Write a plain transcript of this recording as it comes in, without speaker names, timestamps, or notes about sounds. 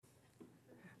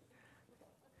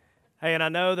Hey, and I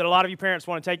know that a lot of you parents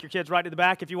want to take your kids right to the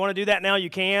back. If you want to do that now, you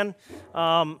can.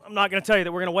 I'm not going to tell you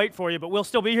that we're going to wait for you, but we'll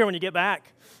still be here when you get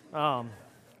back. So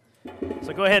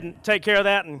go ahead and take care of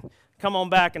that and come on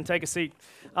back and take a seat.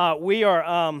 We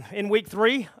are in week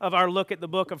 3 of our look at the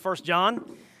book of 1 John.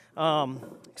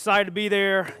 Excited to be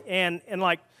there, and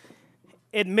like,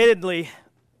 admittedly,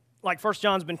 like 1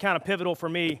 John's been kind of pivotal for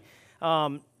me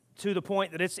to the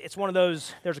point that it's one of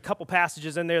those, there's a couple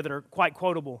passages in there that are quite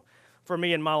quotable for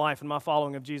me in my life and my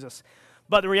following of Jesus.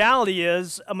 But the reality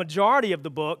is, a majority of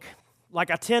the book, like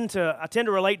I tend to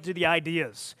relate to the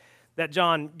ideas that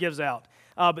John gives out.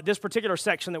 But this particular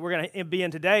section that we're going to be in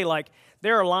today, like,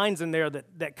 there are lines in there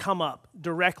that come up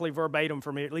directly verbatim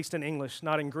for me, at least in English,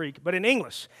 not in Greek, but in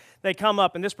English. They come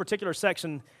up, and this particular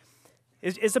section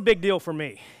is a big deal for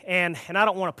me. And I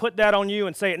don't want to put that on you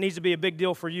and say it needs to be a big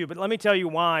deal for you, but let me tell you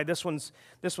why this one's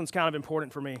kind of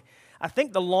important for me. I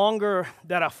think the longer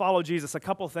that I follow Jesus, a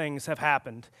couple things have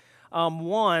happened.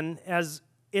 One, as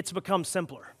it's become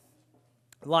simpler.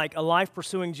 Like, a life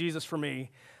pursuing Jesus for me.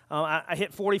 I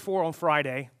hit 44 on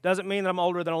Friday. Doesn't mean that I'm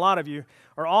older than a lot of you,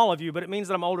 or all of you, but it means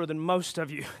that I'm older than most of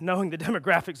you, knowing the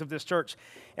demographics of this church.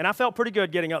 And I felt pretty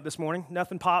good getting up this morning.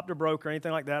 Nothing popped or broke or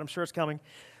anything like that. I'm sure it's coming.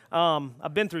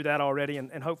 I've been through that already,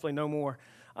 and hopefully no more.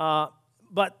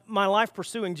 But my life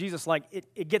pursuing Jesus, like,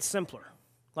 it gets simpler.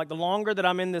 Like, the longer that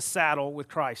I'm in this saddle with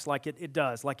Christ, like it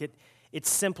does, like it's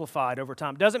simplified over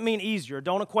time. Doesn't mean easier.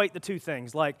 Don't equate the two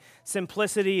things. Like,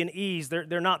 simplicity and ease,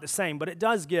 they're not the same, but it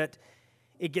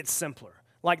gets simpler.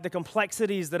 Like, the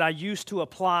complexities that I used to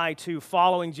apply to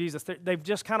following Jesus, they've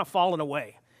just kind of fallen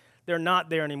away. They're not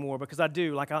there anymore because I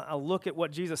look at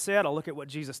what Jesus said, I look at what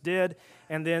Jesus did,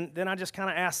 and then I just kind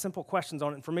of ask simple questions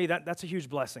on it. And for me, that's a huge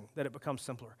blessing that it becomes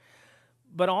simpler.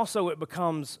 But also it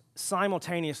becomes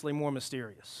simultaneously more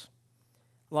mysterious.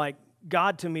 Like,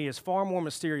 God to me is far more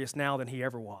mysterious now than he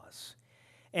ever was.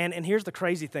 And here's the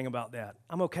crazy thing about that.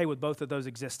 I'm okay with both of those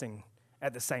existing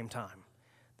at the same time.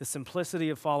 The simplicity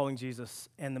of following Jesus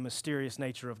and the mysterious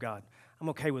nature of God. I'm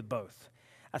okay with both.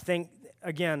 I think,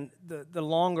 again, the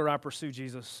longer I pursue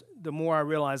Jesus, the more I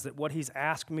realize that what he's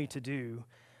asked me to do,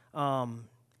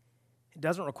 it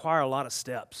doesn't require a lot of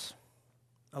steps.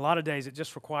 A lot of days it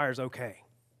just requires okay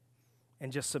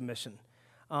and just submission.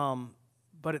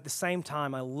 But at the same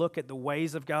time, I look at the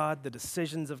ways of God, the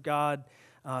decisions of God,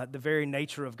 the very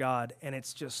nature of God, and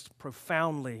it's just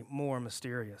profoundly more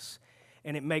mysterious.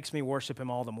 And it makes me worship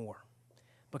him all the more.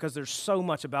 Because there's so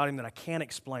much about him that I can't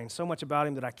explain, so much about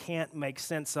him that I can't make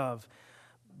sense of,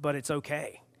 but it's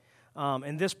okay.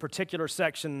 In this particular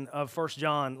section of 1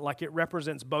 John, like, it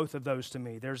represents both of those to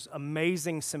me. There's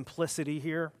amazing simplicity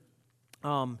here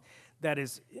that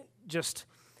is just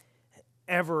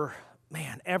ever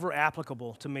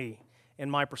applicable to me in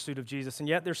my pursuit of Jesus. And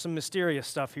yet there's some mysterious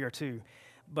stuff here too.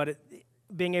 But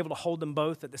being able to hold them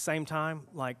both at the same time,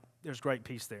 like, there's great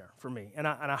peace there for me. And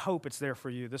I hope it's there for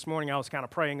you. This morning I was kind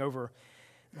of praying over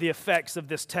the effects of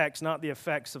this text, not the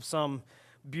effects of some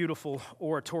beautiful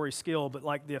oratory skill, but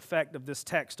like the effect of this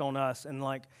text on us. And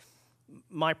like,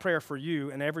 my prayer for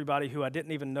you and everybody who I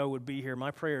didn't even know would be here,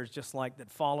 my prayer is just like that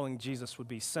following Jesus would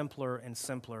be simpler and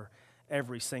simpler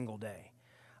every single day.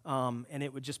 And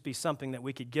it would just be something that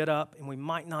we could get up, and we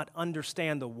might not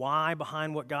understand the why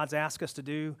behind what God's asked us to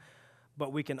do,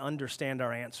 but we can understand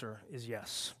our answer is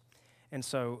yes. And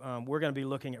so we're going to be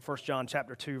looking at 1 John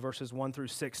chapter 2, verses 1 through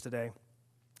 6 today.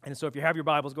 And so if you have your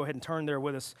Bibles, go ahead and turn there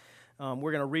with us.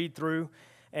 We're going to read through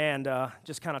and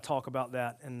just kind of talk about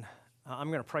that. And I'm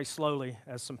going to pray slowly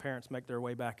as some parents make their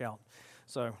way back out.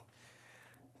 So,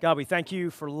 God, we thank you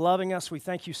for loving us. We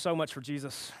thank you so much for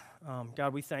Jesus.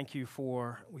 God, we thank you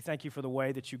for the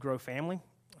way that you grow family,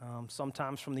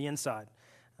 sometimes from the inside.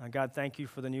 God, thank you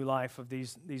for the new life of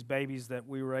these babies that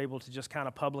we were able to just kind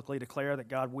of publicly declare that,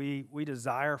 God, we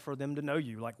desire for them to know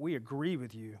you. Like, we agree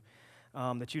with you,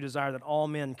 that you desire that all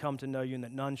men come to know you and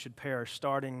that none should perish,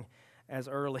 starting as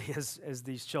early as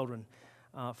these children.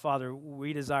 Father,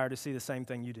 we desire to see the same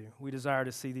thing you do. We desire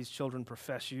to see these children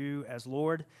profess you as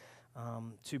Lord,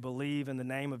 to believe in the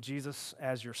name of Jesus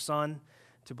as your Son,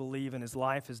 to believe in his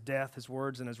life, his death, his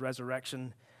words, and his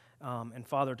resurrection, and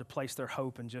Father, to place their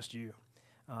hope in just you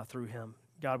through him.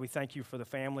 God, we thank you for the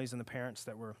families and the parents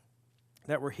that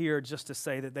were here just to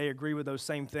say that they agree with those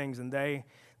same things, and they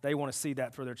want to see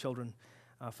that for their children.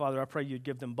 Father, I pray you'd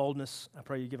give them boldness. I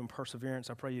pray you'd give them perseverance.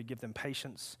 I pray you'd give them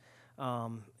patience,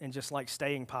 and just like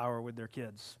staying power with their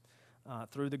kids.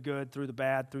 Through the good, through the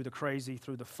bad, through the crazy,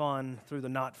 through the fun, through the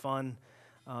not fun.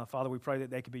 Father, we pray that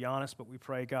they could be honest, but we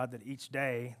pray, God, that each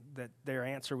day that their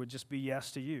answer would just be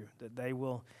yes to you, that they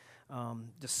will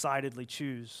decidedly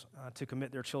choose to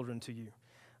commit their children to you.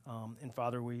 And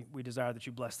Father, we desire that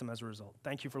you bless them as a result.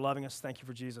 Thank you for loving us. Thank you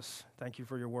for Jesus. Thank you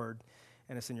for your word.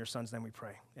 And it's in your Son's name we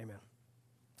pray. Amen.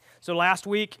 So last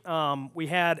week, we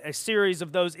had a series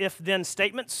of those if-then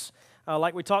statements.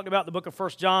 Like we talked about, the book of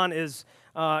 1 John is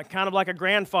kind of like a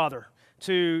grandfather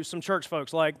to some church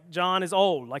folks. Like John is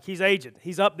old, like he's aged.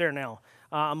 He's up there now.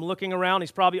 I'm looking around.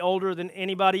 He's probably older than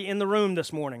anybody in the room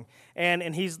this morning.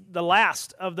 And he's the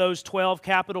last of those 12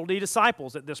 capital D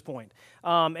disciples at this point.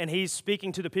 And he's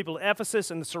speaking to the people of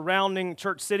Ephesus and the surrounding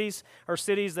church cities, or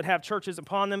cities that have churches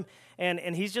upon them.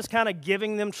 And he's just kind of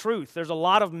giving them truth. There's a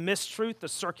lot of mistruth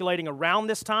that's circulating around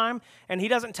this time. And he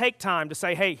doesn't take time to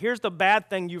say, hey, here's the bad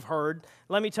thing you've heard.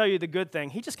 Let me tell you the good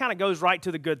thing. He just kind of goes right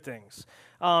to the good things.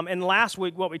 And last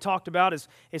week, what we talked about is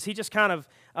he just kind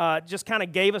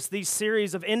of gave us these series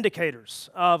of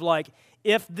indicators of like,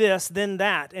 if this, then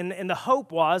that. And the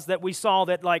hope was that we saw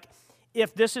that like,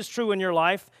 if this is true in your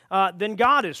life, then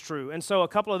God is true. And so a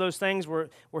couple of those things where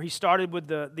he started with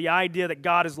the idea that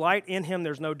God is light, in him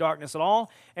there's no darkness at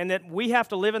all, and that we have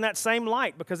to live in that same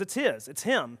light because it's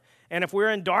him. And if we're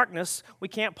in darkness, we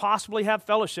can't possibly have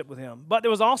fellowship with him. But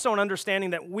there was also an understanding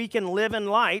that we can live in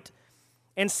light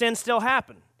and sin still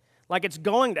happen. Like it's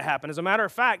going to happen. As a matter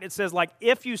of fact, it says like,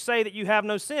 if you say that you have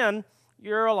no sin,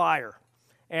 you're a liar,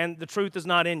 and the truth is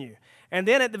not in you. And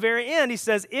then at the very end, he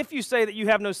says, if you say that you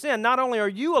have no sin, not only are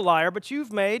you a liar, but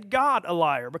you've made God a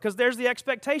liar, because there's the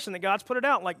expectation that God's put it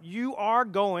out, like you are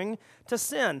going to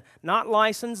sin. Not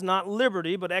license, not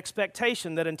liberty, but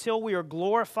expectation that until we are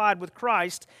glorified with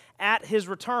Christ at his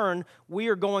return, we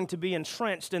are going to be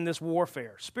entrenched in this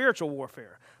warfare, spiritual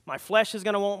warfare. My flesh is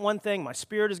going to want one thing, my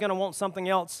spirit is going to want something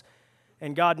else,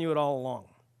 and God knew it all along.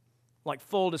 Like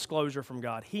full disclosure from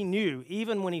God. He knew,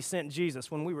 even when he sent Jesus,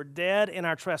 when we were dead in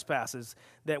our trespasses,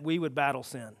 that we would battle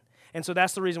sin. And so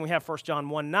that's the reason we have 1 John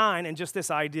 1:9, and just this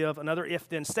idea of another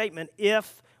if-then statement.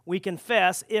 If we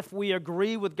confess, if we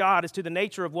agree with God as to the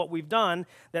nature of what we've done,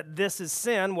 that this is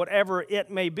sin, whatever it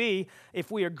may be,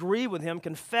 if we agree with him,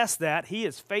 confess that, he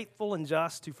is faithful and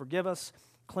just to forgive us,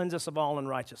 cleanse us of all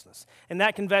unrighteousness. And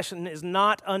that confession is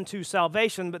not unto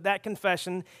salvation, but that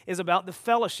confession is about the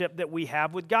fellowship that we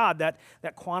have with God, that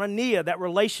koinonia, that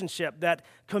relationship, that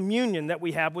communion that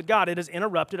we have with God. It is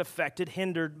interrupted, affected,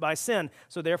 hindered by sin.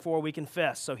 So therefore we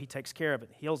confess. So he takes care of it,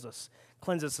 heals us,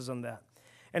 cleanses us on that.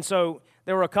 And so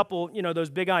there were a couple, those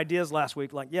big ideas last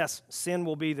week, like, yes, sin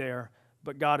will be there,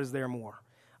 but God is there more.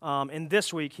 And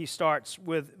this week he starts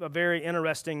with a very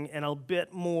interesting and a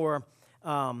bit more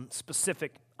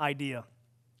specific idea.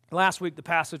 Last week, the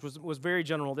passage was very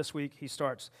general. This week, he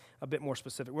starts a bit more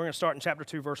specific. We're going to start in chapter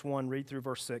 2, verse 1, read through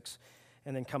verse 6,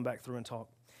 and then come back through and talk.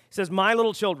 He says, my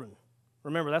little children.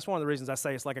 Remember, that's one of the reasons I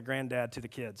say it's like a granddad to the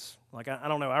kids. Like, I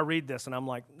don't know, I read this, and I'm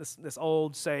like, this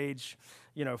old sage,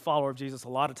 follower of Jesus, a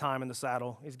lot of time in the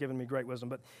saddle. He's given me great wisdom.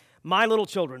 But my little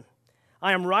children,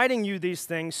 I am writing you these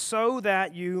things so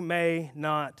that you may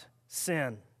not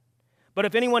sin. But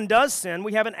if anyone does sin,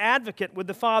 we have an advocate with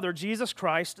the Father, Jesus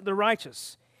Christ, the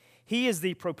righteous. He is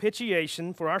the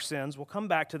propitiation for our sins. We'll come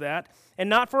back to that. And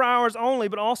not for ours only,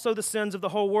 but also the sins of the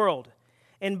whole world.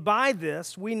 And by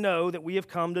this we know that we have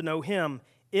come to know him,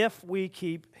 if we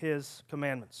keep his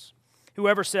commandments.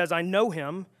 Whoever says, I know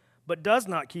him, but does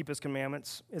not keep his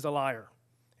commandments, is a liar,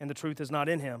 and the truth is not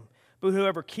in him. But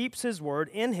whoever keeps his word,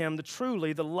 in him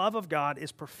truly the love of God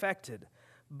is perfected.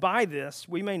 By this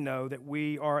we may know that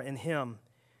we are in him.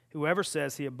 Whoever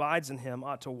says he abides in him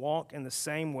ought to walk in the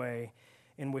same way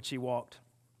in which he walked.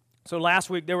 So last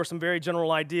week, there were some very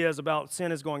general ideas about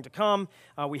sin is going to come.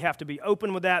 We have to be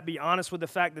open with that, be honest with the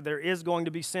fact that there is going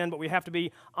to be sin, but we have to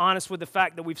be honest with the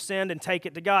fact that we've sinned and take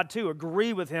it to God too,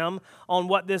 agree with him on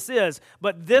what this is.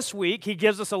 But this week, he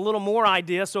gives us a little more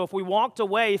idea. So if we walked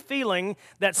away feeling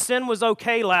that sin was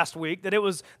okay last week, that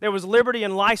there was liberty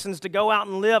and license to go out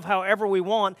and live however we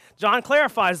want, John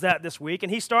clarifies that this week,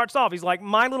 and he starts off, he's like,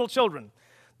 my little children,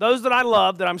 those that I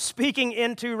love, that I'm speaking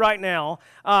into right now,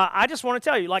 I just want to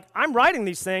tell you, like, I'm writing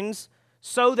these things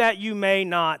so that you may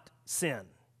not sin.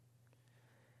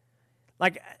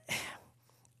 Like,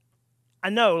 I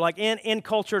know, like, in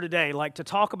culture today, like, to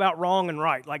talk about wrong and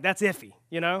right, like, that's iffy,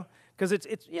 because it's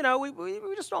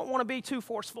we just don't want to be too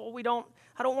forceful. I don't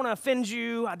want to offend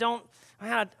you. I don't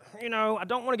want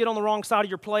to get on the wrong side of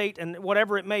your plate and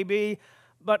whatever it may be.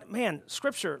 But man,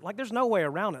 Scripture, like there's no way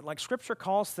around it. Like Scripture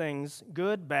calls things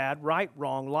good, bad, right,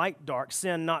 wrong, light, dark,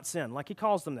 sin, not sin. Like he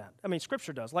calls them that. I mean,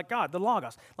 Scripture does. Like God, the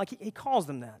Logos. Like he calls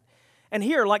them that. And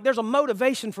here, like there's a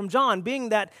motivation from John, being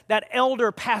that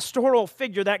elder pastoral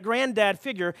figure, that granddad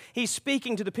figure. He's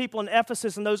speaking to the people in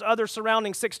Ephesus and those other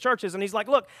surrounding 6 churches. And he's like,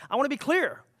 look, I want to be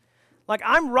clear. Like,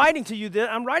 I'm writing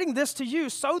this to you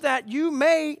so that you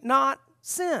may not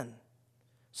sin,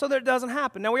 so that it doesn't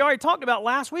happen. Now, we already talked about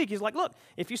last week. He's like, look,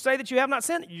 if you say that you have not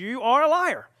sinned, you are a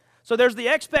liar. So there's the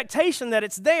expectation that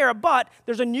it's there, but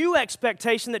there's a new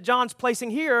expectation that John's placing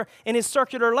here in his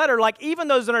circular letter. Like, even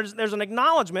though there's an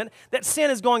acknowledgement that sin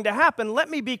is going to happen, let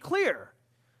me be clear.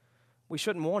 We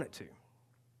shouldn't want it to.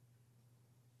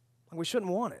 We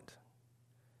shouldn't want it.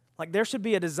 Like, there should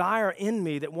be a desire in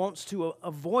me that wants to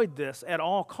avoid this at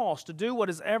all costs, to do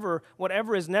whatever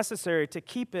is necessary to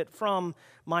keep it from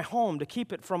my home, to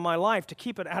keep it from my life, to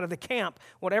keep it out of the camp,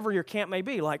 whatever your camp may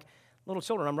be. Like, little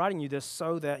children, I'm writing you this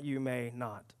so that you may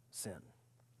not sin.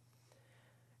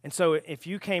 And so if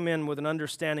you came in with an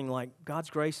understanding like God's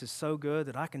grace is so good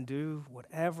that I can do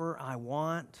whatever I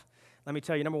want, let me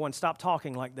tell you, number one, stop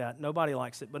talking like that. Nobody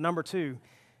likes it. But number two,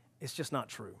 it's just not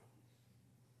true.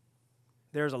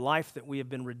 There's a life that we have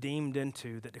been redeemed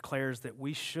into that declares that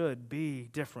we should be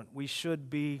different. We should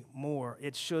be more.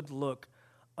 It should look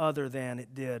other than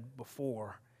it did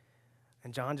before.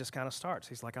 And John just kind of starts.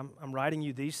 He's like, I'm writing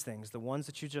you these things, the ones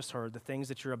that you just heard, the things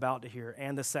that you're about to hear,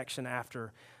 and the section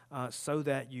after, so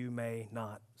that you may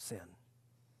not sin.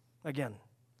 Again,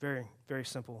 very, very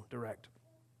simple, direct.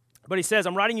 But he says,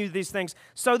 I'm writing you these things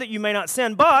so that you may not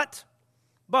sin, but,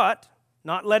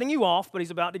 not letting you off, but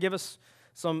he's about to give us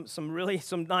some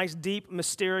nice, deep,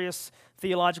 mysterious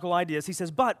theological ideas. He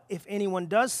says, but if anyone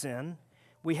does sin,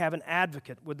 we have an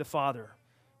advocate with the Father,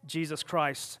 Jesus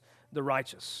Christ, the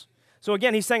righteous. So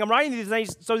again, he's saying, I'm writing these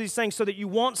things so that you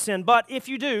won't sin, but if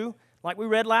you do, like we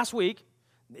read last week,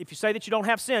 if you say that you don't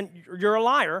have sin, you're a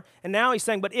liar. And now he's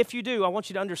saying, but if you do, I want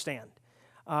you to understand,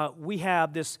 we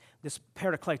have this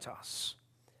parakletos,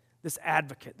 this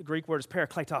advocate. The Greek word is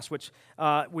parakletos, which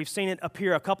we've seen it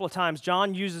appear a couple of times.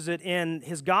 John uses it in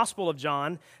his Gospel of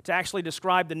John to actually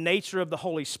describe the nature of the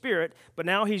Holy Spirit, but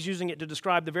now he's using it to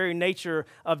describe the very nature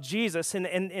of Jesus, and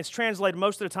it's translated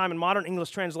most of the time in modern English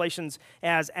translations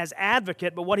as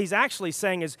advocate, but what he's actually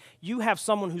saying is you have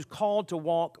someone who's called to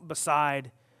walk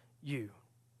beside you.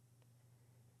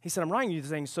 He said, I'm writing you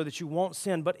these things so that you won't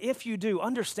sin, but if you do,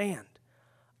 understand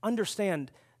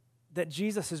that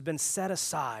Jesus has been set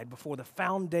aside before the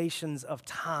foundations of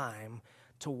time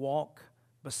to walk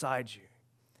beside you.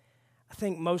 I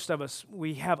think most of us,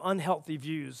 we have unhealthy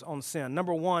views on sin.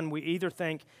 Number one, we either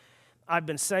think, I've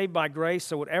been saved by grace,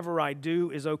 so whatever I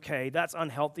do is okay. That's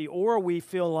unhealthy. Or we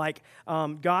feel like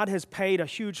God has paid a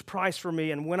huge price for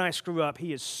me, and when I screw up,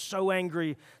 he is so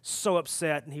angry, so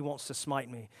upset, and he wants to smite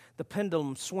me. The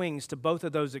pendulum swings to both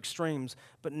of those extremes,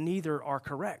 but neither are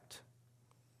correct.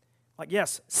 Like,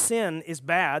 yes, sin is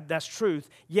bad, that's truth.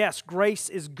 Yes, grace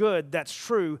is good, that's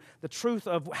true. The truth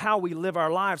of how we live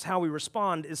our lives, how we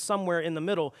respond, is somewhere in the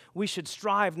middle. We should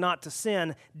strive not to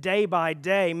sin day by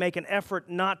day, make an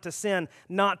effort not to sin,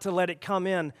 not to let it come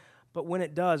in. But when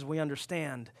it does, we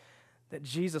understand that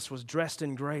Jesus was dressed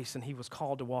in grace and he was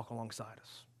called to walk alongside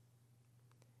us.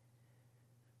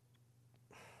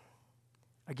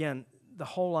 Again, the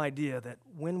whole idea that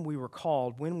when we were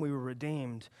called, when we were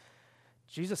redeemed,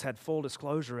 Jesus had full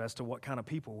disclosure as to what kind of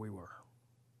people we were.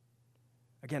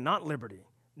 Again, not liberty,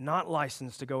 not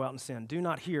license to go out and sin. Do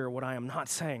not hear what I am not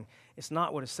saying. It's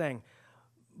not what it's saying.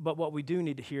 But what we do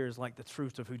need to hear is like the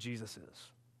truth of who Jesus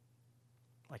is.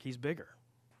 Like he's bigger.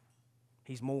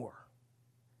 He's more.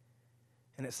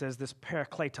 And it says this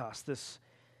parakletos, this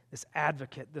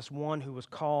advocate, this one who was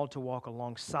called to walk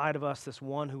alongside of us, this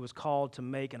one who was called to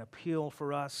make an appeal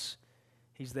for us,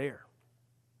 he's there.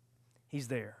 He's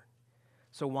there.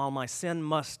 So while my sin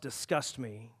must disgust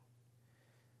me,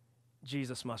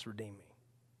 Jesus must redeem me.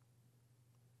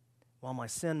 While my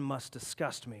sin must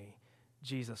disgust me,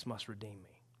 Jesus must redeem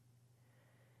me.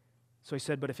 So he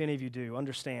said, but if any of you do,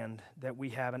 understand that we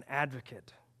have an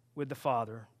advocate with the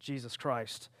Father, Jesus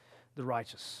Christ, the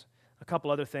righteous. A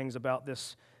couple other things about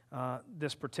this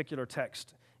particular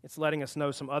text. It's letting us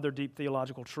know some other deep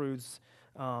theological truths.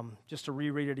 Just to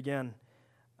reread it again.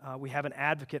 We have an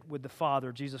advocate with the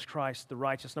Father, Jesus Christ, the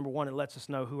righteous. Number one, it lets us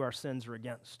know who our sins are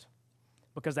against.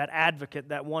 Because that advocate,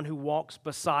 that one who walks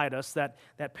beside us, that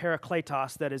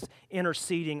parakletos that is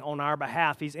interceding on our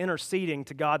behalf, he's interceding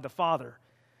to God the Father.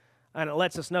 And it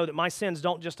lets us know that my sins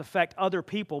don't just affect other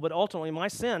people, but ultimately my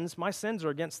sins are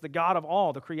against the God of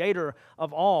all, the creator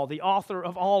of all, the author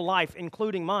of all life,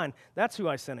 including mine. That's who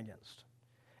I sin against.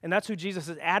 And that's who Jesus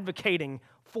is advocating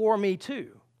for me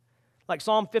too. Like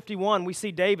Psalm 51, we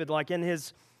see David like in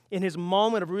his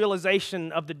moment of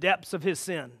realization of the depths of his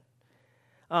sin.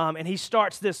 And he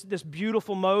starts this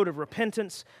beautiful mode of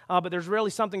repentance, but there's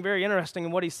really something very interesting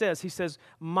in what he says. He says,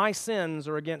 my sins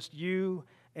are against you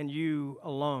and you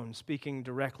alone, speaking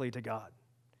directly to God.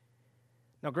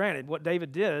 Now, granted, what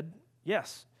David did,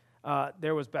 yes,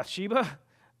 there was Bathsheba,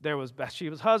 there was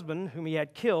Bathsheba's husband, whom he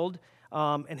had killed,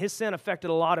 and his sin affected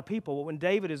a lot of people. But when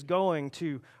David is going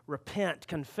to repent,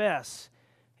 confess,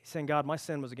 he's saying, God, my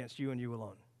sin was against you and you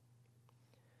alone.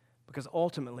 Because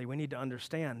ultimately, we need to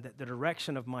understand that the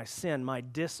direction of my sin, my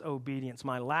disobedience,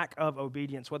 my lack of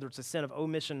obedience, whether it's a sin of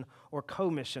omission or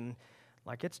commission,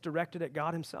 like it's directed at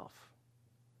God himself.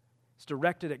 It's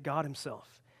directed at God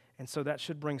himself. And so that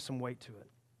should bring some weight to it.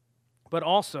 But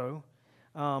also,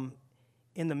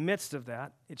 in the midst of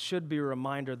that, it should be a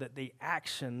reminder that the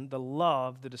action, the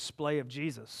love, the display of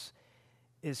Jesus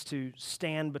is to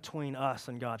stand between us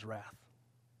and God's wrath.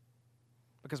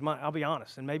 Because I'll be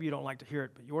honest, and maybe you don't like to hear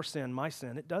it, but your sin, my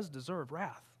sin, it does deserve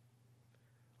wrath.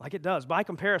 Like it does. By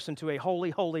comparison to a holy,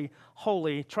 holy,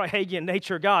 holy, trihagian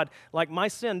nature God, like my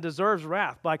sin deserves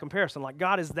wrath by comparison. Like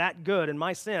God is that good and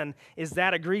my sin is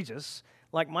that egregious.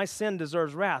 Like my sin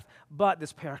deserves wrath. But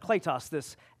this Parakletos,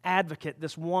 this advocate,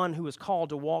 this one who is called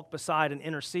to walk beside and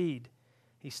intercede,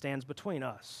 he stands between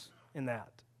us in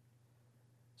that.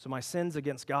 So my sin's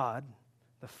against God,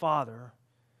 the Father,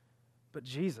 but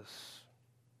Jesus.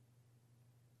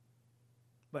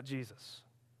 But Jesus.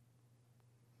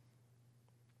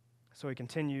 So he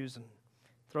continues and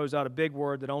throws out a big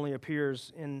word that only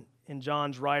appears in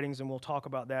John's writings, and we'll talk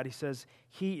about that. He says,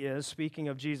 he is, speaking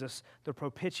of Jesus, the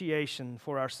propitiation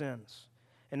for our sins.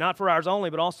 And not for ours only,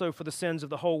 but also for the sins of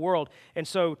the whole world. And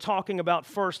so talking about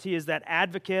first, he is that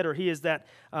advocate, or he is that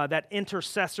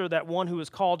intercessor, that one who is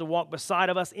called to walk beside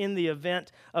of us in the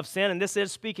event of sin. And this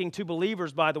is speaking to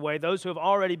believers, by the way, those who have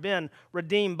already been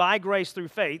redeemed by grace through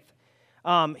faith.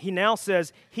 He now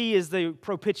says he is the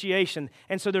propitiation.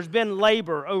 And so there's been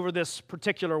labor over this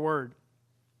particular word,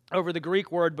 over the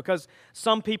Greek word, because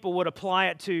some people would apply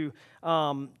it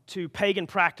to pagan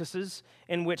practices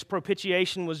in which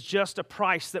propitiation was just a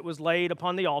price that was laid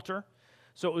upon the altar.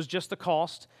 So it was just the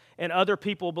cost. And other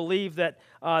people believe that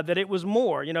it was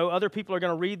more. You know, other people are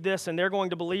going to read this and they're going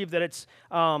to believe that it's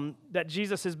that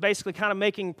Jesus is basically kind of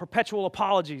making perpetual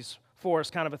apologies for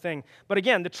us, kind of a thing. But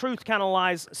again, the truth kind of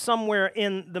lies somewhere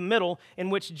in the middle,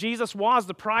 in which Jesus was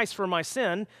the price for my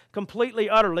sin, completely,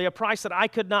 utterly, a price that I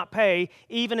could not pay,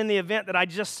 even in the event that I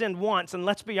just sinned once. And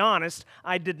let's be honest,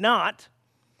 I did not.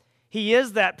 He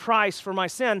is that price for my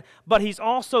sin, but he's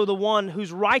also the one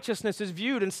whose righteousness is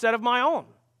viewed instead of my own.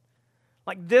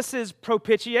 Like, this is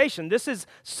propitiation. This is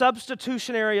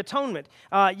substitutionary atonement.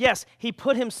 Yes, he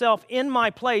put himself in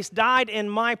my place, died in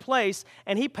my place,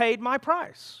 and he paid my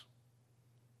price.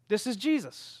 This is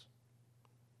Jesus.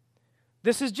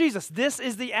 This is Jesus. This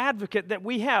is the advocate that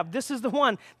we have. This is the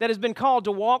one that has been called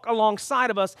to walk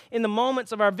alongside of us in the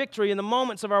moments of our victory, in the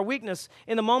moments of our weakness,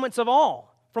 in the moments of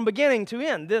all, from beginning to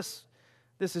end. This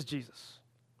is Jesus.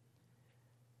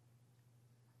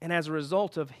 And as a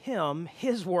result of him,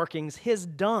 his workings, his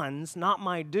dones, not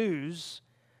my do's,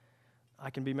 I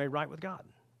can be made right with God.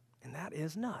 And that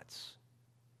is nuts.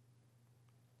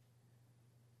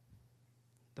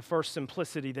 The first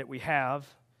simplicity that we have,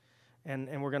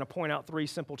 and we're going to point out three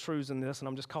simple truths in this, and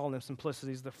I'm just calling them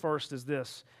simplicities. The first is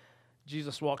this: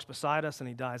 Jesus walks beside us and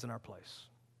he dies in our place.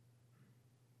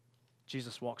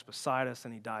 Jesus walks beside us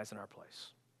and he dies in our place.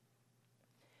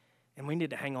 And we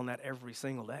need to hang on that every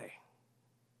single day.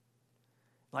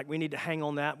 Like, we need to hang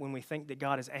on that when we think that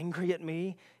God is angry at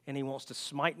me and he wants to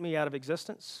smite me out of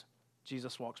existence.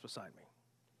 Jesus walks beside me.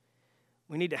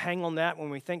 We need to hang on that when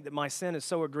we think that my sin is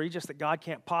so egregious that God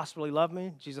can't possibly love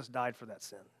me. Jesus died for that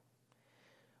sin.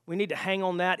 We need to hang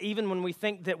on that even when we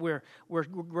think that we're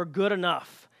good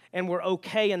enough and we're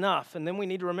okay enough. And then we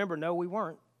need to remember, no, we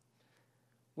weren't.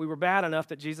 We were bad enough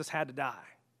that Jesus had to die.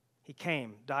 He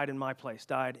came, died in my place,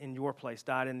 died in your place,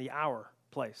 died in our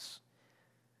place.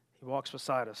 He walks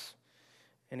beside us,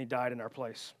 and he died in our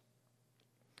place.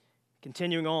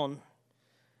 Continuing on,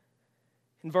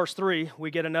 in verse 3,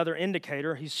 we get another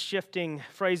indicator. He's shifting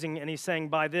phrasing, and he's saying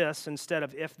by this instead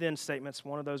of if-then statements.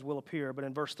 One of those will appear. But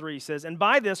in verse 3, he says, and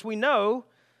by this we know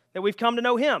that we've come to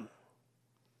know him,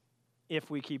 if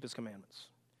we keep his commandments.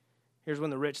 Here's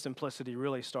when the rich simplicity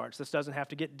really starts. This doesn't have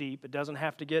to get deep. It doesn't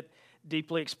have to get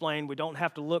deeply explained. We don't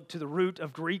have to look to the root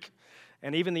of Greek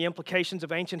and even the implications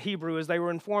of ancient Hebrew as they were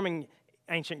informing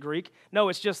ancient Greek. No,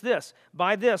 it's just this.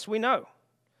 By this we know.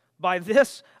 By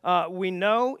this we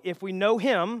know, if we know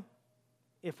him,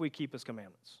 if we keep his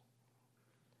commandments.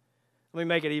 Let me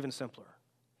make it even simpler.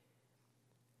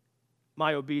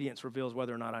 My obedience reveals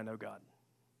whether or not I know God.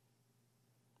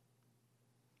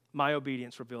 My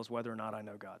obedience reveals whether or not I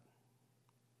know God.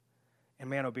 And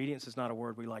man, obedience is not a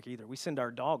word we like either. We send our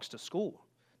dogs to school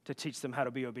to teach them how to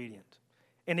be obedient.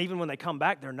 And even when they come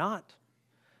back, they're not.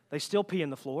 They still pee in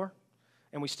the floor.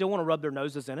 and we still want to rub their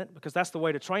noses in it because that's the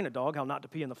way to train a dog, how not to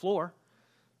pee on the floor.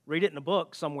 Read it in a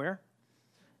book somewhere.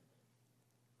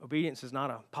 Obedience is not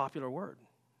a popular word.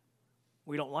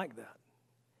 We don't like that.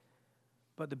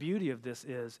 But the beauty of this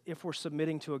is if we're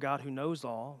submitting to a God who knows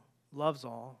all, loves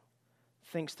all,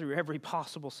 thinks through every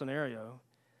possible scenario,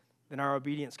 then our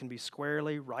obedience can be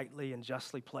squarely, rightly, and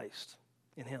justly placed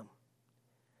in Him.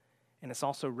 And it's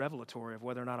also revelatory of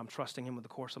whether or not I'm trusting Him with the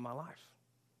course of my life.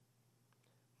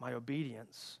 My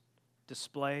obedience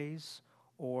displays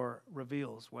or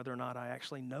reveals whether or not I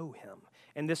actually know Him.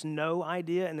 And this know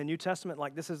idea in the New Testament,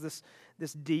 like this is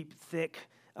this deep, thick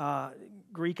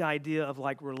Greek idea of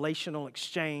like relational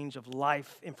exchange of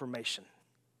life information.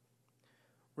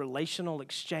 Relational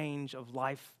exchange of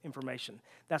life information.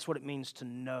 That's what it means to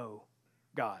know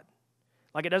God.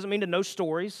 Like it doesn't mean to know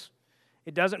stories.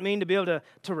 It doesn't mean to be able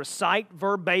to recite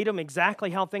verbatim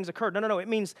exactly how things occurred. No. It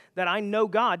means that I know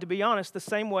God, to be honest, the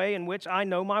same way in which I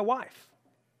know my wife.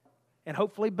 And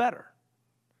hopefully better.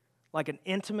 Like an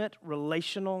intimate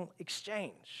relational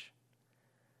exchange.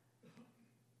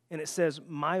 And it says,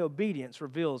 my obedience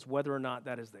reveals whether or not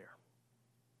that is there.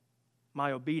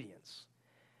 My obedience.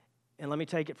 And let me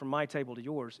take it from my table to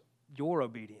yours. Your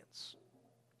obedience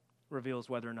reveals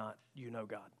whether or not you know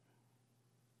God.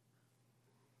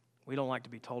 We don't like to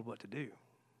be told what to do.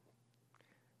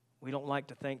 We don't like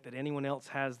to think that anyone else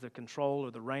has the control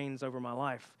or the reins over my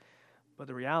life. But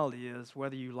the reality is,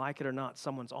 whether you like it or not,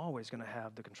 someone's always going to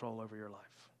have the control over your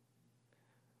life.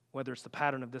 Whether it's the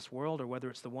pattern of this world or whether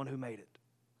it's the one who made it.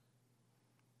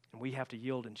 And we have to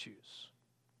yield and choose.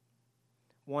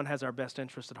 One has our best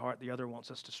interest at heart, the other wants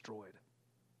us destroyed.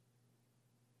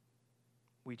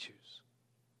 We choose.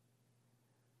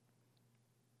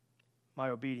 My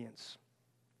obedience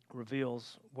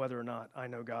reveals whether or not I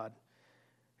know God.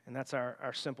 And that's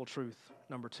our simple truth.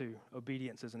 Number 2,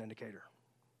 obedience is an indicator.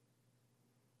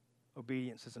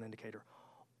 Obedience is an indicator,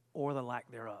 or the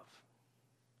lack thereof.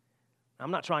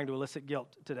 I'm not trying to elicit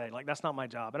guilt today. Like, that's not my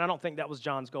job. And I don't think that was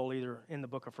John's goal either in the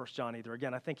book of 1 John either.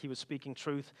 Again, I think he was speaking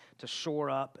truth to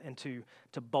shore up and to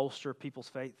bolster people's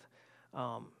faith.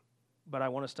 But I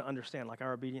want us to understand, like,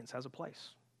 our obedience has a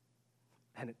place.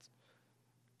 And it's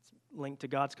linked to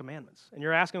God's commandments. And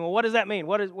you're asking, well, what does that mean?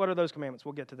 What are those commandments?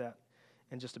 We'll get to that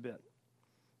in just a bit.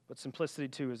 But simplicity,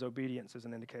 too, is obedience as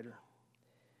an indicator.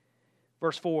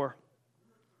 Verse 4,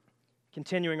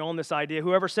 continuing on this idea,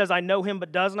 whoever says, I know him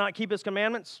but does not keep his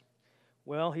commandments,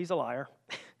 well, he's a liar,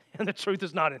 and the truth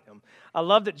is not in him. I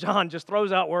love that John just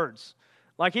throws out words.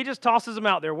 Like he just tosses them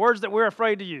out there, words that we're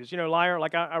afraid to use. You know, liar,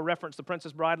 like I referenced The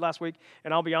Princess Bride last week,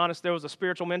 and I'll be honest, there was a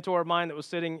spiritual mentor of mine that was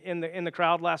sitting in the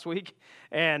crowd last week,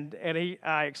 and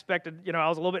I expected, I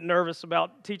was a little bit nervous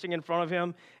about teaching in front of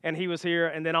him, and he was here,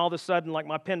 and then all of a sudden, like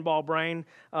my pinball brain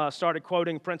started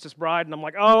quoting Princess Bride, and I'm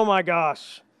like, oh my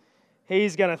gosh,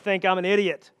 he's going to think I'm an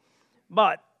idiot.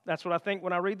 But that's what I think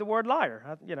when I read the word liar.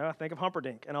 I think of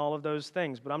Humperdinck and all of those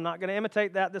things, but I'm not going to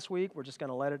imitate that this week. We're just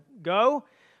going to let it go.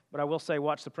 But I will say,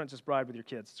 watch The Princess Bride with your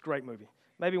kids. It's a great movie.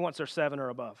 Maybe once they're 7 or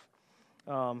above.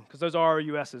 Because those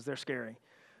ROUSs, they're scary.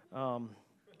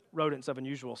 Rodents of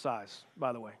unusual size,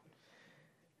 by the way.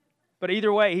 But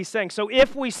either way, he's saying, so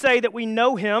if we say that we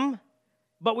know him,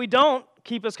 but we don't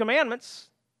keep his commandments,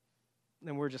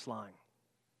 then we're just lying.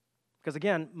 Because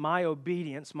again, my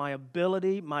obedience, my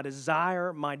ability, my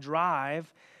desire, my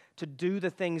drive to do the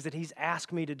things that he's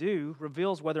asked me to do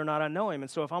reveals whether or not I know him.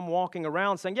 And so if I'm walking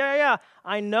around saying, yeah,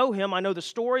 I know him, I know the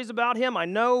stories about him, I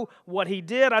know what he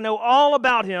did, I know all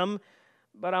about him,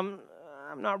 but I'm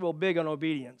not real big on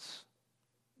obedience,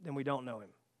 then we don't know him.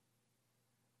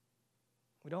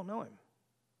 We don't know him.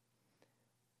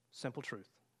 Simple truth.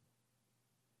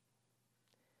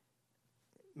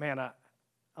 Man, I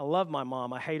love my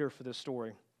mom. I hate her for this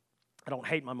story. I don't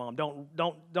hate my mom.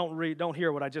 Don't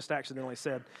hear what I just accidentally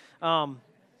said. Like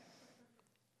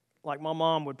my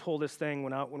mom would pull this thing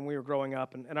when we were growing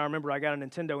up, and I remember I got a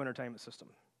Nintendo Entertainment System.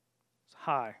 It's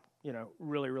high,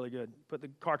 really, really good. Put the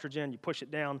cartridge in, you push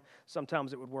it down.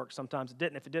 Sometimes it would work, sometimes it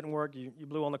didn't. If it didn't work, you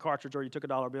blew on the cartridge or you took a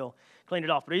 $1 bill, cleaned it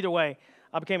off. But either way,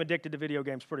 I became addicted to video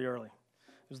games pretty early.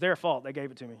 It was their fault. They gave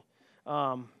it to me.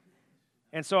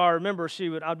 And so I remember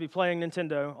I'd be playing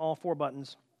Nintendo, all 4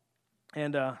 buttons,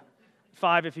 and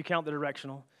 5 if you count the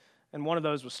directional, and one of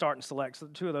those was start and select. So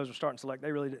 2 of those were start and select.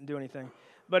 They really didn't do anything.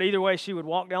 But either way, she would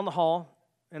walk down the hall,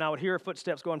 and I would hear her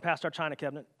footsteps going past our china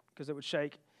cabinet because it would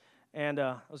shake. And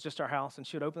it was just our house, and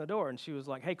she would open the door, and she was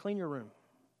like, hey, clean your room.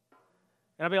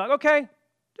 And I'd be like, okay.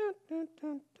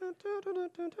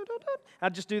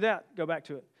 I'd just do that, go back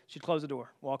to it. She'd close the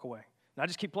door, walk away. And I'd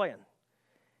just keep playing.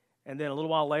 And then a little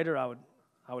while later, I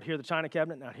would hear the china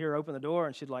cabinet, and I'd hear her open the door,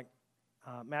 and she'd like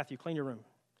Matthew, clean your room.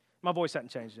 My voice hadn't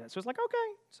changed yet. So it's like, okay.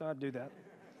 So I'd do that.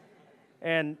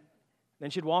 And then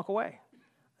she'd walk away.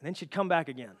 And then she'd come back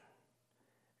again.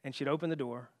 And she'd open the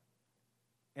door.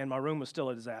 And my room was still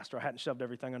a disaster. I hadn't shoved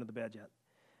everything under the bed yet.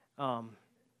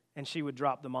 And she would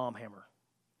drop the mom hammer.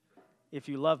 If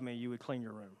you love me, you would clean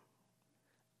your room.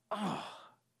 Oh,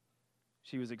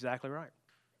 she was exactly right.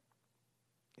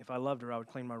 If I loved her, I would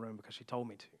clean my room because she told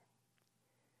me to.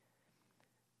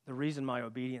 The reason my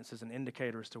obedience is an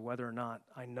indicator as to whether or not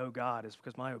I know God is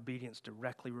because my obedience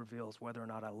directly reveals whether or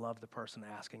not I love the person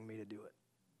asking me to do it.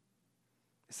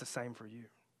 It's the same for you.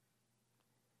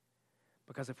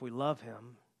 Because if we love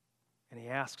him and he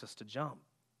asks us to jump,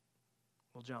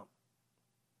 we'll jump.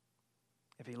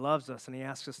 If he loves us and he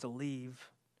asks us to leave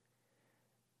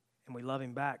and we love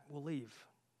him back, we'll leave.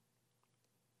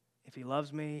 If he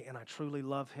loves me and I truly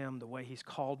love him the way he's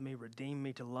called me, redeemed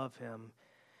me to love him,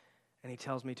 and he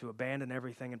tells me to abandon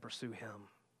everything and pursue him,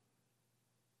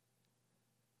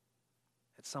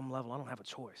 at some level, I don't have a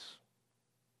choice.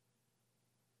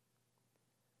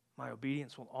 My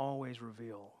obedience will always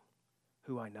reveal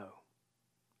who I know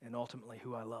and ultimately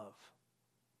who I love.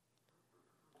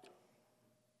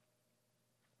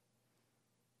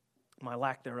 My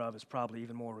lack thereof is probably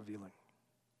even more revealing.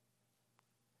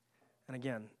 And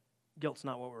again, guilt's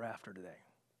not what we're after today.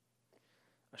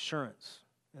 Assurance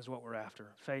is what we're after.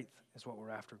 Faith is what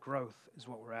we're after. Growth is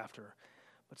what we're after.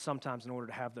 But sometimes in order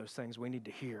to have those things, we need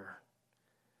to hear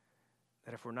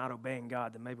that if we're not obeying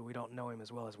God, then maybe we don't know him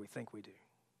as well as we think we do.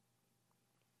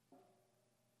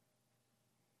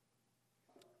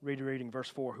 Reading verse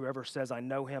 4, whoever says, I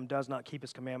know him, does not keep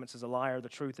his commandments is a liar. The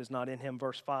truth is not in him.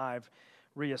 Verse 5,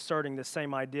 reasserting the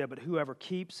same idea, but whoever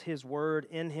keeps his word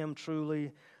in him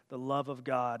truly, the love of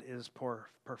God is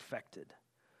perfected,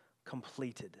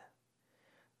 completed.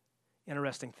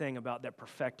 Interesting thing about that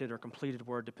perfected or completed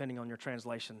word, depending on your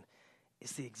translation,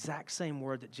 is the exact same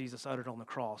word that Jesus uttered on the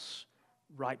cross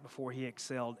right before he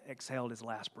exhaled his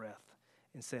last breath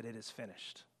and said, it is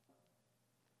finished.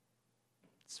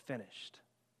 It's finished.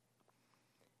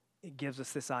 It gives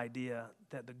us this idea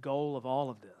that the goal of all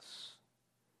of this,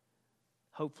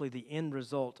 hopefully the end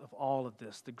result of all of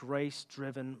this, the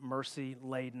grace-driven,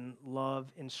 mercy-laden,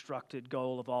 love-instructed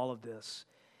goal of all of this,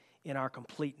 in our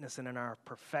completeness and in our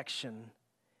perfection,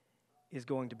 is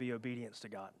going to be obedience to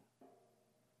God.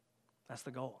 That's the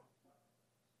goal.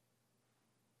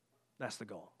 That's the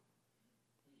goal.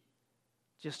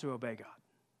 Just to obey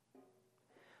God.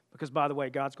 Because, by the way,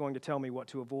 God's going to tell me what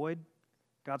to avoid.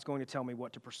 God's going to tell me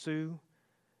what to pursue.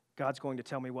 God's going to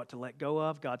tell me what to let go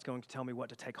of. God's going to tell me what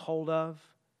to take hold of.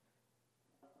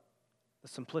 The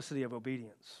simplicity of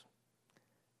obedience.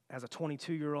 As a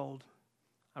 22-year-old,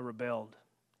 I rebelled.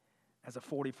 As a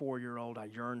 44-year-old, I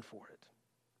yearned for it.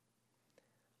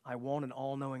 I want an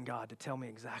all-knowing God to tell me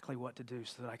exactly what to do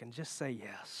so that I can just say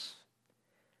yes.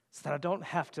 So that I don't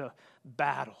have to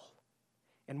battle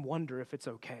and wonder if it's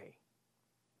okay.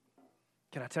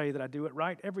 Can I tell you that I do it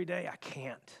right every day? I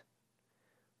can't.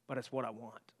 But it's what I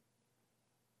want.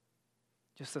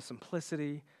 Just the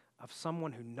simplicity of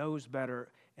someone who knows better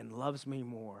and loves me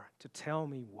more to tell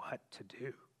me what to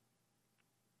do.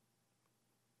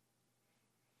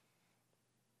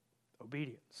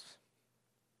 Obedience.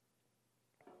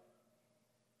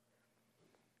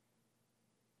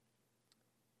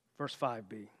 Verse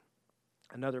 5b,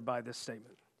 another by this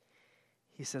statement.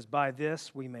 He says, by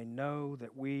this we may know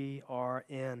that we are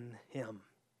in him.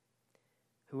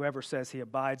 Whoever says he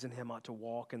abides in him ought to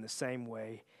walk in the same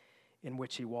way in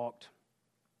which he walked.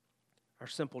 Our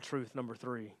simple truth, number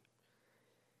 3.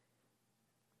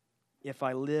 If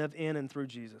I live in and through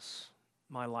Jesus,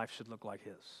 my life should look like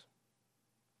his.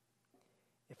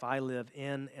 If I live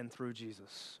in and through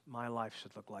Jesus, my life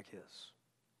should look like his.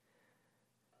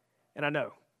 And I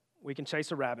know, we can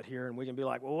chase a rabbit here and we can be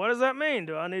like, well, what does that mean?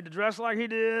 Do I need to dress like he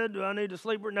did? Do I need to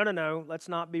sleep? No. Let's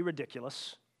not be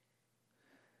ridiculous.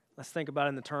 Let's think about it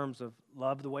in the terms of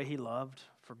love the way he loved,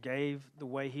 forgave the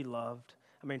way he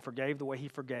forgave the way he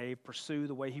forgave, pursue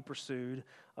the way he pursued,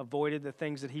 avoided the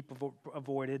things that he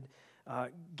avoided,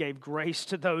 gave grace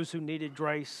to those who needed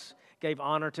grace, gave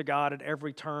honor to God at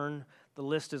every turn. The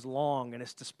list is long and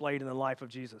it's displayed in the life of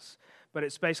Jesus. But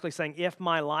it's basically saying if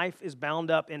my life is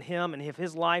bound up in him and if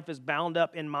his life is bound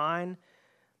up in mine,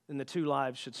 then the two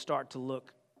lives should start to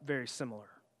look very similar.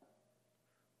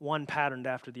 One patterned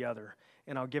after the other.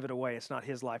 And I'll give it away. It's not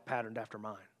his life patterned after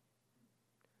mine.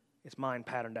 It's mine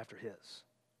patterned after his.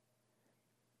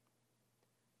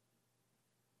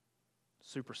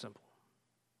 Super simple.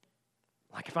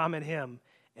 Like if I'm in him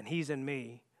and he's in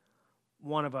me,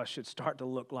 one of us should start to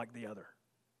look like the other.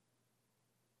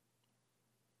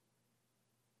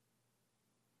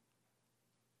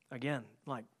 Again,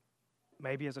 like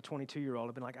maybe as a 22-year-old,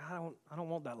 I've been like, I don't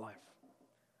want that life.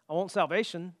 I want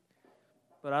salvation,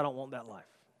 but I don't want that life.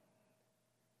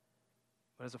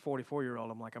 But as a 44-year-old,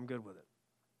 I'm like, I'm good with it.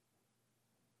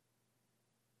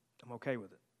 I'm okay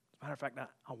with it. As a matter of fact,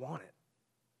 I want it.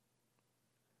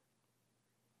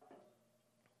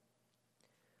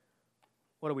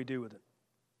 What do we do with it?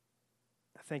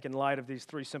 I think in light of these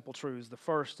three simple truths, the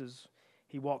first is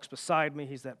he walks beside me.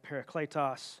 He's that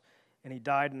Parakletos, and he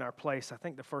died in our place. I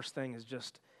think the first thing is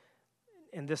just,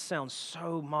 and this sounds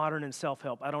so modern and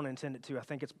self-help. I don't intend it to. I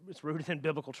think it's rooted in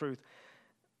biblical truth.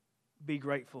 Be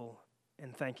grateful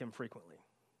and thank him frequently.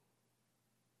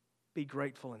 Be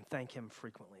grateful and thank him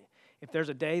frequently. If there's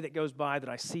a day that goes by that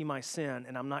I see my sin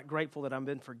and I'm not grateful that I've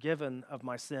been forgiven of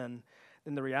my sin,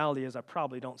 then the reality is I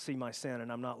probably don't see my sin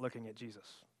and I'm not looking at Jesus.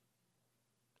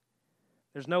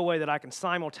 There's no way that I can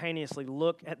simultaneously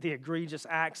look at the egregious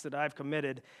acts that I've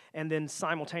committed and then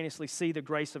simultaneously see the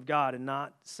grace of God and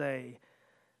not say,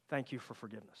 thank you for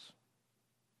forgiveness.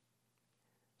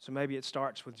 So maybe it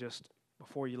starts with just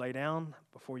before you lay down,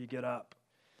 before you get up,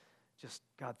 just,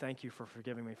 God, thank you for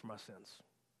forgiving me for my sins.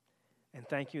 And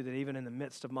thank you that even in the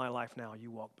midst of my life now, you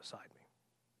walk beside me.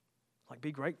 Like,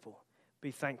 be grateful,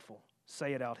 be thankful,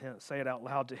 say it out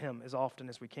loud to him as often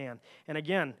as we can. And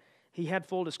again, he had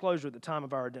full disclosure at the time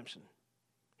of our redemption.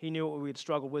 He knew what we had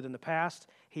struggled with in the past.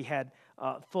 He had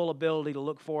full ability to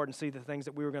look forward and see the things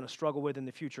that we were going to struggle with in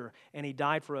the future. And he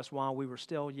died for us while we were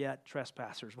still yet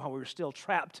trespassers, while we were still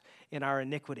trapped in our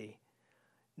iniquity,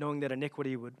 knowing that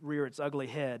iniquity would rear its ugly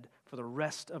head for the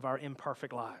rest of our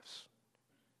imperfect lives.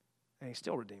 And he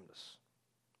still redeemed us.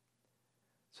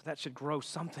 So that should grow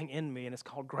something in me, and it's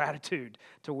called gratitude,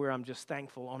 to where I'm just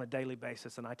thankful on a daily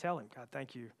basis. And I tell him, God,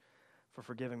 thank you for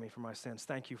forgiving me for my sins.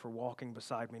 Thank you for walking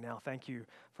beside me now. Thank you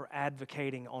for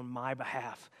advocating on my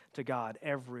behalf to God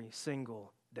every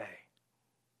single day.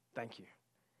 Thank you.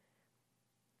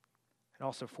 It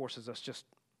also forces us just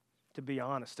to be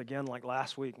honest. Again, like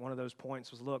last week, one of those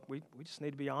points was, look, we just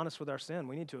need to be honest with our sin.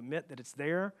 We need to admit that it's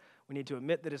there. We need to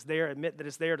admit that it's there, admit that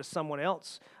it's there to someone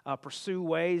else, pursue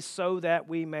ways so that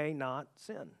we may not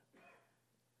sin.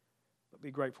 But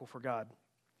be grateful for God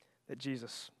that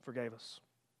Jesus forgave us.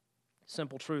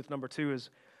 Simple truth number 2 is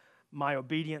my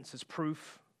obedience is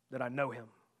proof that I know him.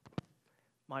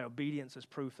 My obedience is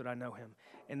proof that I know him.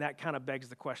 And that kind of begs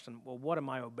the question, well, what am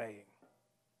I obeying?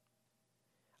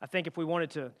 I think if we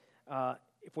wanted to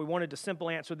simple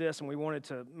answer this and we wanted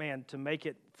to make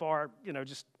it far,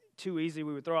 just too easy,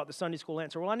 we would throw out the Sunday school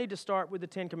answer. Well, I need to start with the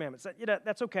 10 Commandments.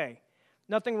 That's okay.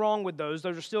 Nothing wrong with those.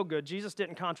 Those are still good. Jesus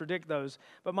didn't contradict those.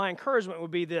 But my encouragement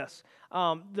would be this.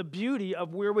 The beauty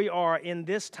of where we are in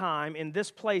this time, in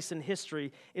this place in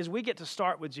history, is we get to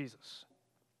start with Jesus.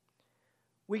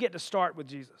 We get to start with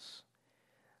Jesus.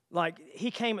 Like,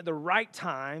 he came at the right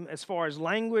time as far as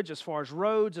language, as far as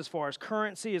roads, as far as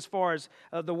currency, as far as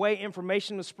the way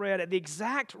information was spread at the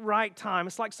exact right time.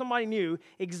 It's like somebody knew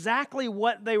exactly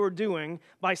what they were doing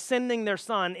by sending their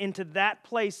son into that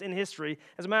place in history.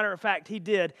 As a matter of fact, he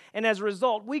did. And as a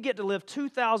result, we get to live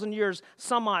 2,000 years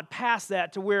some odd past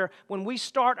that, to where when we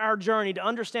start our journey to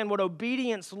understand what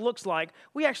obedience looks like,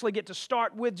 we actually get to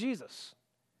start with Jesus.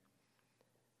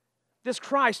 This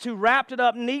Christ who wrapped it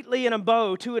up neatly in a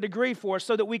bow to a degree for us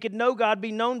so that we could know God,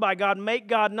 be known by God, make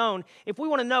God known. If we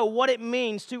want to know what it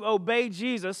means to obey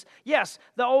Jesus, yes,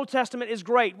 the Old Testament is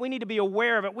great. We need to be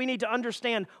aware of it. We need to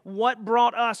understand what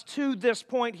brought us to this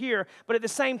point here. But at the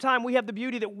same time, we have the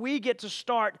beauty that we get to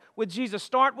start with Jesus.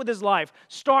 Start with his life.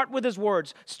 Start with his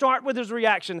words. Start with his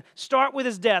reaction. Start with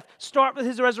his death. Start with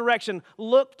his resurrection.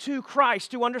 Look to Christ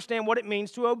to understand what it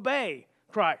means to obey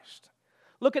Christ.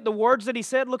 Look at the words that he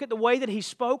said. Look at the way that he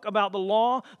spoke about the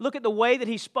law. Look at the way that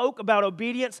he spoke about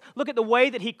obedience. Look at the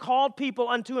way that he called people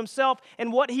unto himself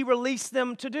and what he released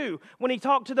them to do. When he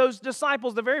talked to those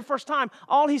disciples the very first time,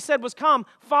 all he said was, come,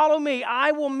 follow me.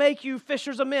 I will make you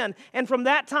fishers of men. And from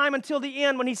that time until the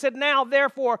end, when he said, now,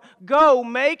 therefore, go,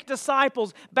 make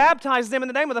disciples, baptize them in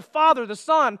the name of the Father, the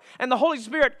Son, and the Holy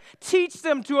Spirit. Teach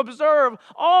them to observe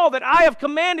all that I have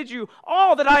commanded you.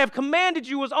 All that I have commanded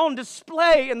you was on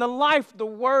display in the life,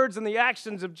 the words and the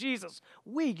actions of Jesus.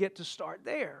 We get to start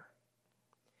there.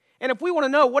 And if we want to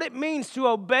know what it means to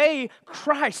obey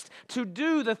Christ, to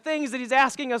do the things that he's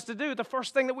asking us to do, the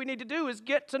first thing that we need to do is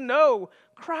get to know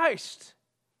Christ.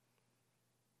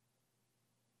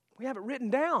 We have it written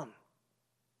down.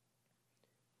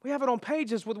 We have it on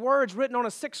pages with words written on a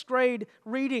 6th grade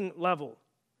reading level.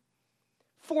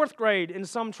 4th grade in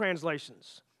some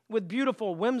translations, with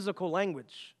beautiful, whimsical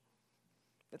language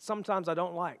that sometimes I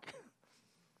don't like.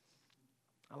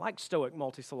 I like stoic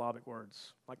multisyllabic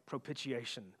words, like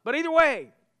propitiation. But either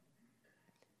way,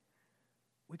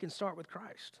 We can start with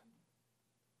Christ.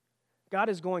 God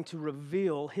is going to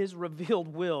reveal His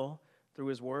revealed will through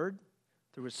His Word,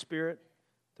 through His Spirit,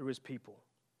 through His people.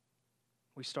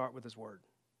 We start with His Word.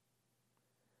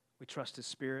 We trust His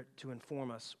Spirit to inform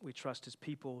us. We trust His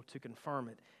people to confirm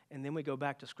it. And then we go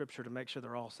back to Scripture to make sure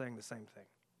they're all saying the same thing.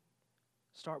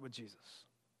 Start with Jesus.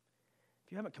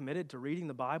 If you haven't committed to reading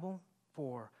the Bible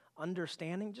for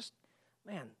understanding, just,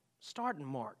 start in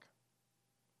Mark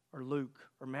or Luke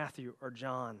or Matthew or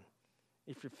John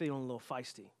if you're feeling a little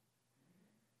feisty.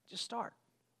 Just start.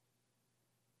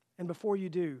 And before you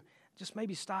do, just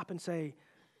maybe stop and say,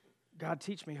 God,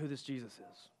 teach me who this Jesus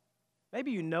is.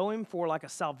 Maybe you know Him for like a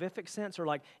salvific sense, or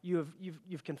like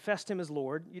you've confessed Him as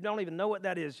Lord. You don't even know what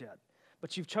that is yet.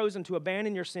 But you've chosen to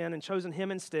abandon your sin and chosen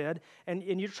Him instead, and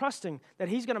you're trusting that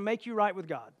He's going to make you right with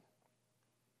God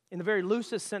in the very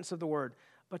loosest sense of the word,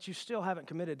 but you still haven't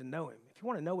committed to know Him. If you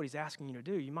want to know what He's asking you to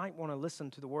do, you might want to listen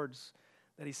to the words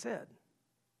that He said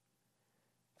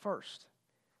first.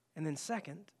 And then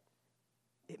second,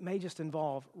 it may just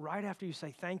involve, right after you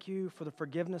say, thank you for the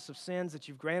forgiveness of sins that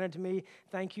you've granted to me.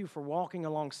 Thank you for walking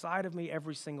alongside of me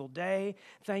every single day.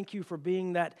 Thank you for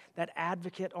being that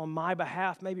advocate on my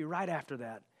behalf. Maybe right after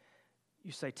that,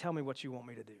 you say, tell me what you want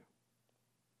me to do.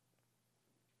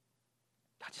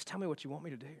 God, just tell me what you want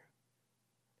me to do.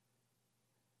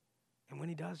 And when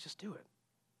He does, just do it.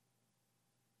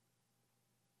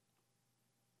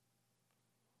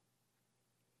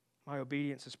 My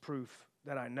obedience is proof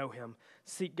that I know Him.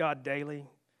 Seek God daily.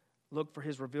 Look for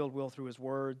His revealed will through His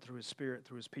Word, through His Spirit,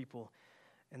 through His people,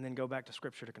 and then go back to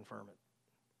Scripture to confirm it.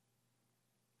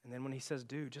 And then when He says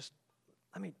do, just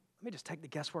let me just take the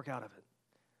guesswork out of it.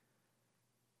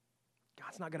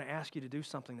 God's not going to ask you to do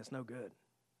something that's no good.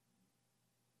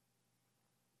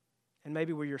 And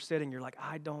maybe where you're sitting, you're like,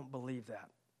 I don't believe that.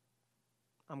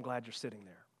 I'm glad you're sitting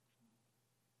there.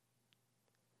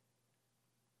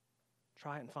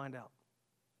 Try it and find out.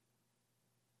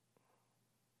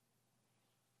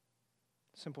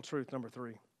 Simple truth number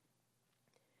 3.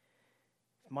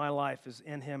 If my life is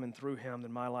in Him and through Him,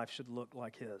 then my life should look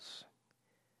like His.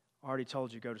 I already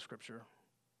told you, go to Scripture.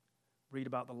 Read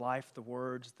about the life, the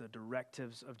words, the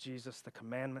directives of Jesus, the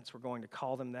commandments, we're going to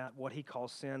call them that, what He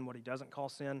calls sin, what He doesn't call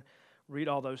sin. Read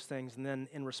all those things, and then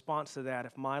in response to that,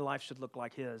 if my life should look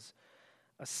like His,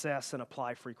 assess and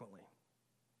apply frequently.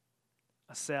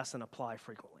 Assess and apply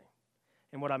frequently.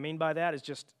 And what I mean by that is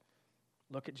just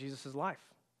look at Jesus' life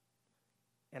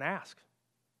and ask,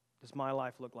 does my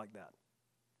life look like that?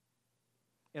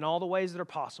 In all the ways that are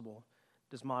possible,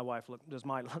 does my wife look,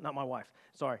 not my wife,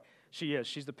 sorry, she is.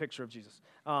 She's the picture of Jesus.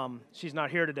 She's not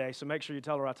here today, so make sure you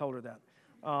tell her I told her that.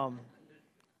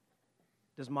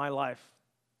 Does my life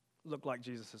look like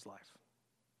Jesus' life?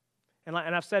 And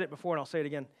I've said it before, and I'll say it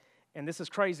again, and this is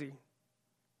crazy,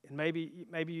 and maybe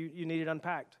you need it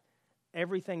unpacked.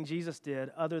 Everything Jesus did,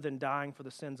 other than dying for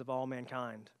the sins of all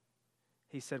mankind,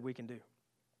 He said we can do.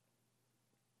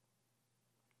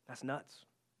 That's nuts.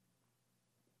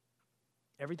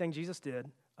 Everything Jesus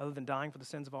did, other than dying for the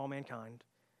sins of all mankind,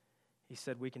 He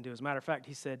said we can do. As a matter of fact,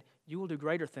 He said, you will do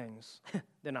greater things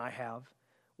than I have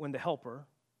when the Helper,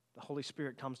 the Holy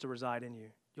Spirit, comes to reside in you.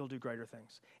 You'll do greater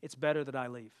things. It's better that I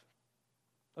leave.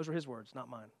 Those are His words, not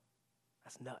mine.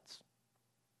 That's nuts.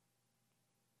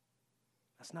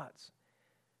 That's nuts.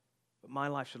 But my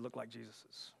life should look like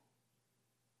Jesus's.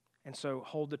 And so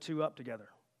hold the two up together.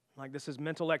 Like this is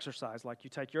mental exercise. Like you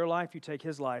take your life, you take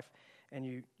His life, and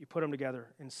you put them together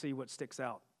and see what sticks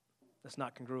out that's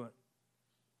not congruent.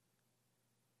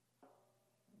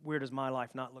 Where does my life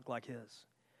not look like His?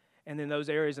 And then those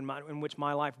areas in which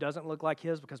my life doesn't look like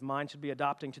His, because mine should be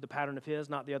adopting to the pattern of His,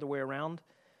 not the other way around,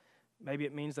 maybe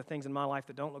it means the things in my life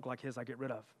that don't look like His I get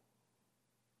rid of.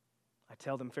 I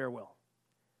tell them farewell.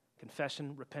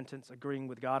 Confession, repentance, agreeing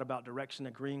with God about direction,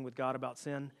 agreeing with God about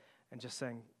sin, and just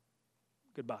saying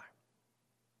goodbye.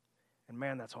 And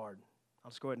man, that's hard. I'll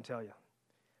just go ahead and tell you.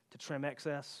 To trim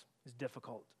excess is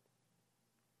difficult.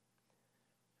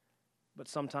 But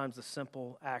sometimes the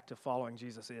simple act of following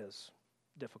Jesus is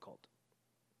difficult.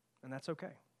 And that's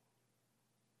okay.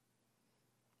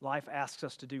 Life asks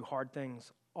us to do hard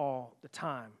things all the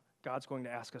time. God's going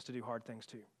to ask us to do hard things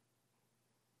too.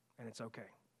 And it's okay.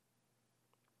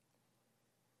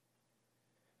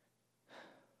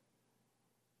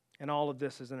 And all of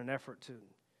this is in an effort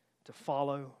to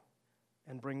follow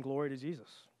and bring glory to Jesus.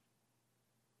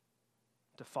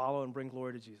 To follow and bring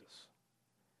glory to Jesus.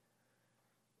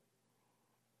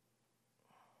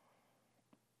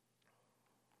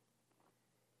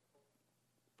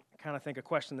 I kind of think a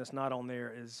question that's not on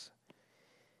there is,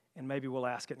 and maybe we'll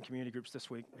ask it in community groups this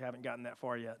week. We haven't gotten that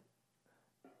far yet.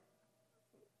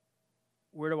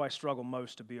 where do I struggle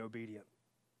most to be obedient?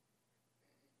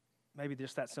 Maybe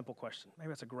just that simple question. Maybe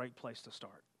that's a great place to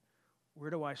start. Where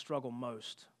do I struggle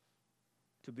most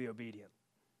to be obedient?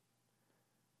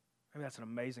 Maybe that's an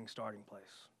amazing starting place.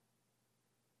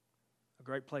 A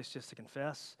great place just to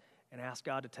confess and ask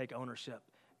God to take ownership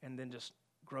and then just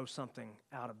grow something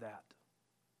out of that.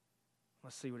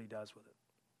 Let's see what he does with it.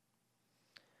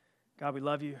 God, we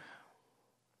love you.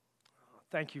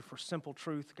 Thank you for simple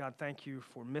truth. God, thank you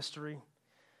for mystery.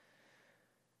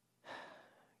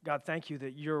 God, thank you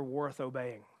that you're worth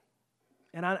obeying.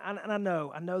 And I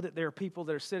know that there are people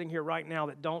that are sitting here right now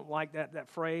that don't like that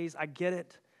phrase. I get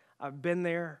it. I've been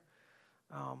there.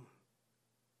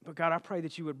 But God, I pray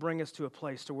that you would bring us to a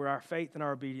place to where our faith and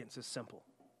our obedience is simple.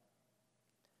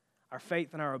 Our faith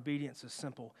and our obedience is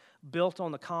simple, built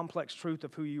on the complex truth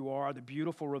of who you are, the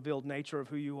beautiful revealed nature of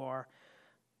who you are.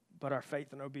 But our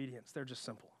faith and obedience, they're just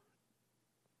simple.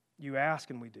 You ask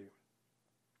and we do.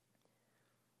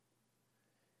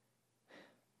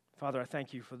 Father, I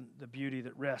thank you for the beauty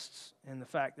that rests in the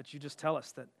fact that you just tell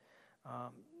us that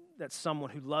that's someone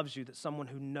who loves you, that's someone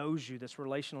who knows you, that's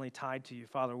relationally tied to you.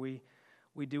 Father, we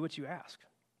do what you ask.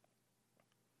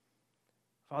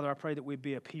 Father, I pray that we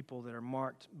be a people that are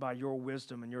marked by your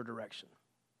wisdom and your direction.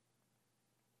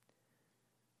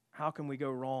 How can we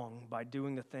go wrong by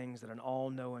doing the things that an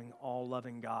all-knowing,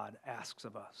 all-loving God asks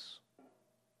of us?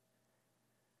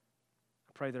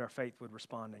 I pray that our faith would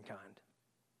respond in kind.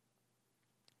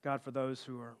 God, for those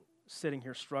who are sitting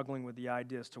here struggling with the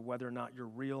idea as to whether or not you're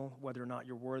real, whether or not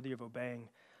you're worthy of obeying,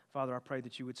 Father, I pray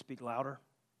that you would speak louder.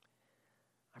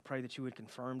 I pray that you would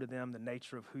confirm to them the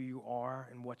nature of who you are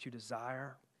and what you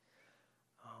desire,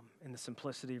 and the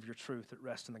simplicity of your truth that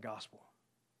rests in the gospel.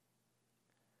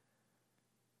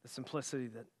 The simplicity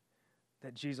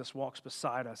that Jesus walks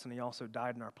beside us and he also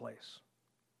died in our place.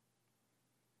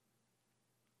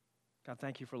 God,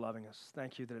 thank you for loving us.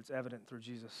 Thank you that it's evident through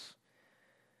Jesus.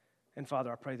 And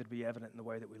Father, I pray that it be evident in the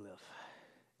way that we live.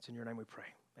 It's in your name we pray.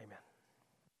 Amen.